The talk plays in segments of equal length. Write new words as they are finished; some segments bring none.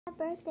My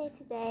birthday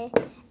today,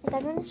 and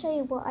I'm going to show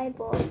you what I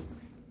bought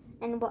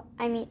and what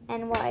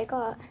I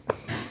got.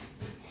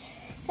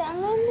 So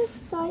I'm going to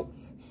start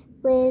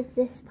with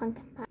this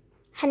pumpkin pie.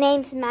 Her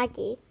name's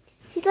Maggie.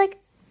 She's like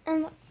here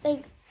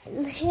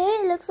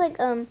it looks like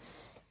here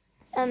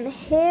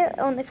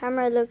on the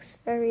camera it looks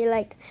very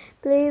like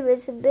blue, but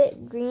it's a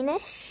bit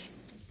greenish,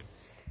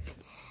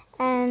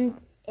 and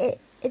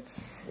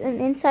it's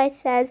inside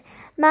says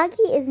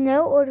Maggie is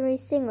no ordinary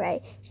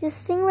stingray. She's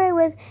a stingray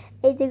with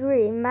a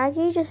degree.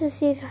 Maggie just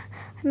received her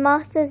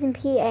master's in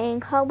PA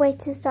and can't wait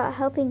to start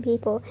helping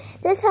people.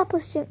 This helpful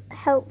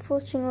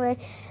stingray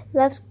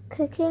loves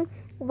cooking,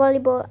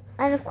 volleyball,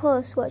 and of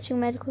course watching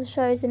medical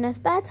shows in her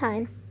spare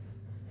time.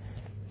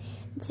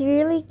 It's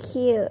really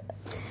cute.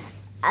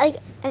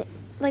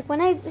 Like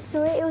when I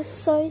saw it, it was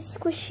so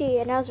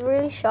squishy, and I was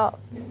really shocked.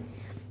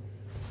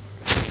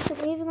 So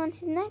moving on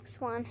to the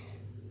next one.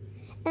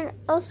 And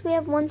also we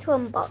have one to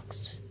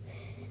unbox.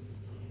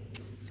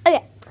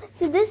 Okay,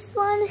 so this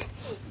one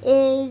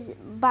is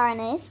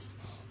Barnes.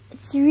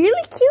 It's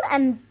really cute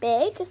and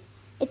big.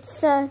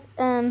 It's a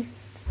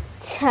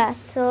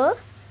turtle.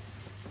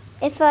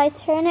 If I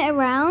turn it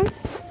around,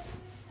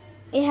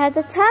 it has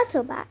a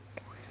turtle back.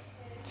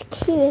 It's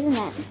cute, isn't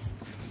it?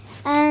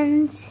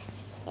 And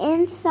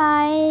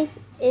inside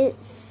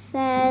it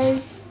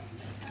says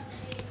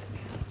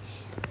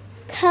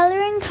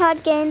coloring,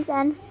 card games,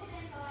 and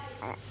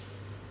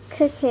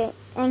cooking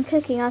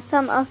are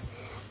some of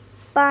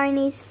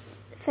Barney's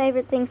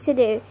favorite things to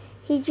do.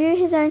 He drew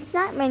his own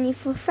snack menu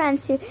for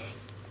friends to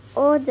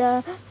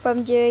order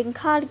from during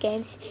card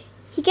games.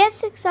 He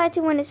gets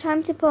excited when it's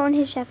time to put on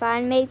his chef hat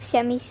and make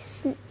yummy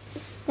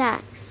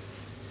snacks.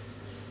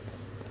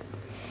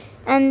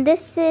 And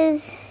this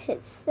is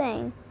its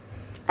thing.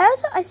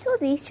 I saw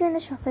these two in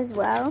the shop as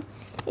well.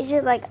 It's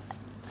just like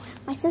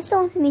my sister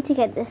wanted me to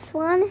get this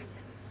one,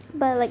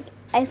 but like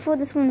I thought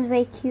this one was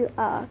very cute.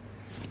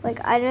 Like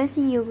I don't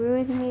think you agree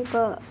with me,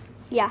 but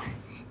yeah.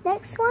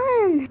 Next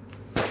one.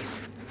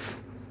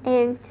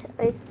 And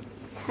I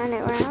turn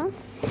it around,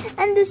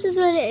 and this is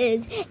what it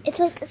is. It's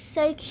like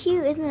so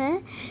cute, isn't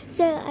it?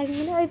 So I'm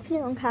gonna open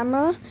it on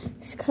camera,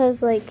 just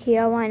cause like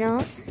yeah, why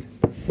not?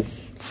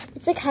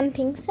 It's a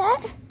camping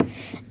set.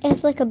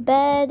 It's like a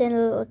bed and a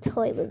little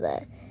toy with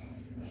it.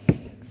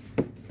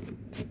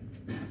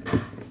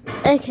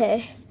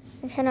 Okay,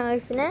 I'm trying to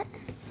open it.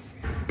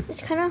 It's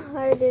kind of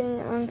hard doing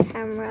it on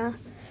camera.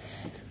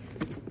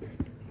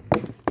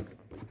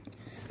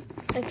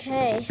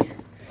 Okay,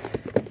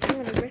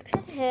 I'm gonna rip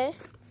it here.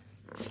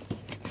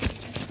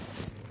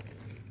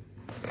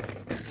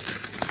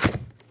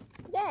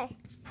 Okay,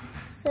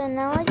 so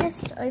now I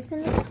just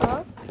open the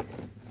top.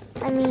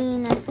 I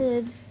mean, I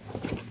could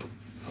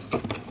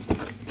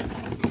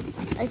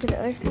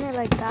open it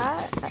like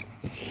that.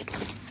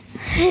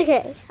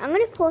 Okay, I'm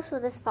gonna pause for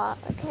this part,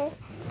 okay?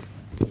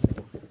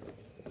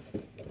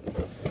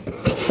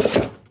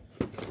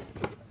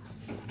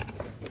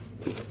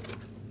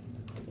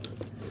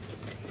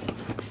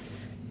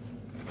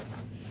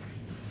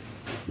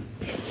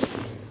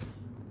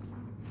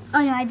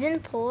 Oh no, I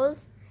didn't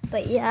pause,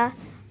 but yeah,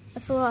 I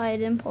forgot I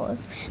didn't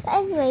pause. But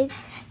anyways,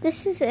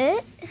 this is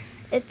it.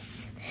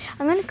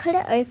 I'm gonna cut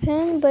it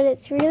open, but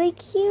it's really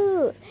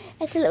cute.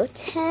 It's a little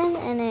tent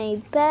and a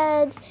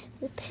bed,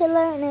 a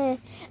pillow, and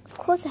of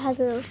course it has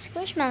a little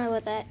squishmallow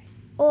with it.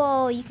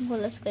 Or you can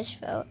call it a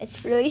squishville.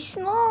 It's really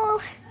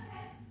small.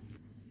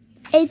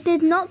 It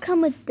did not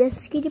come with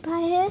this cutie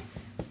pie here.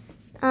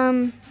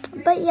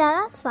 But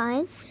yeah, that's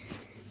fine.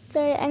 So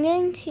I'm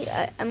going to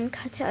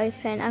cut it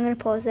open. I'm gonna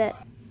pause it.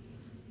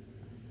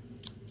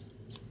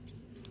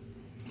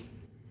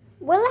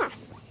 Voila!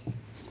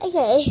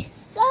 Okay,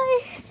 so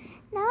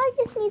now I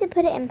just need to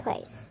put it in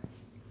place.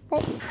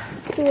 Let's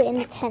do it in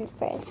the tent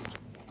first.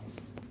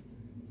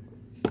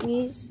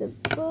 Use the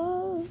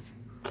bow.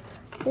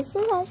 This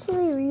is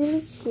actually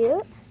really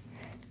cute.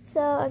 So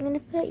I'm going to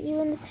put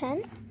you in the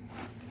tent.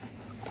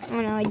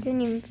 Oh no, I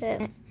didn't even put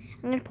it.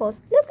 I'm going to pause.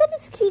 Look at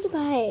this cutie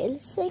pie.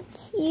 It's so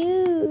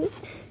cute.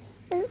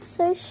 It's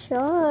so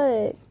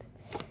short.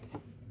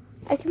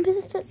 I can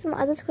just put some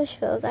other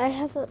squishballs. I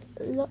have a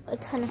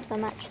ton of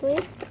them actually.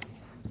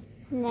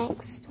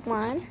 Next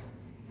one.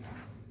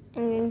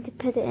 I'm going to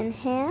put it in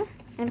here.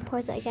 I'm going to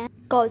pause it again.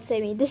 God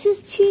save me. This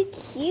is too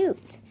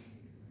cute.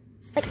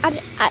 Like,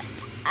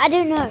 I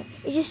don't know.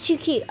 It's just too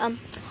cute. I'm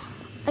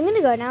going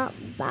to go now.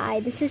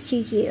 Bye. This is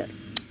too cute.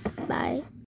 Bye.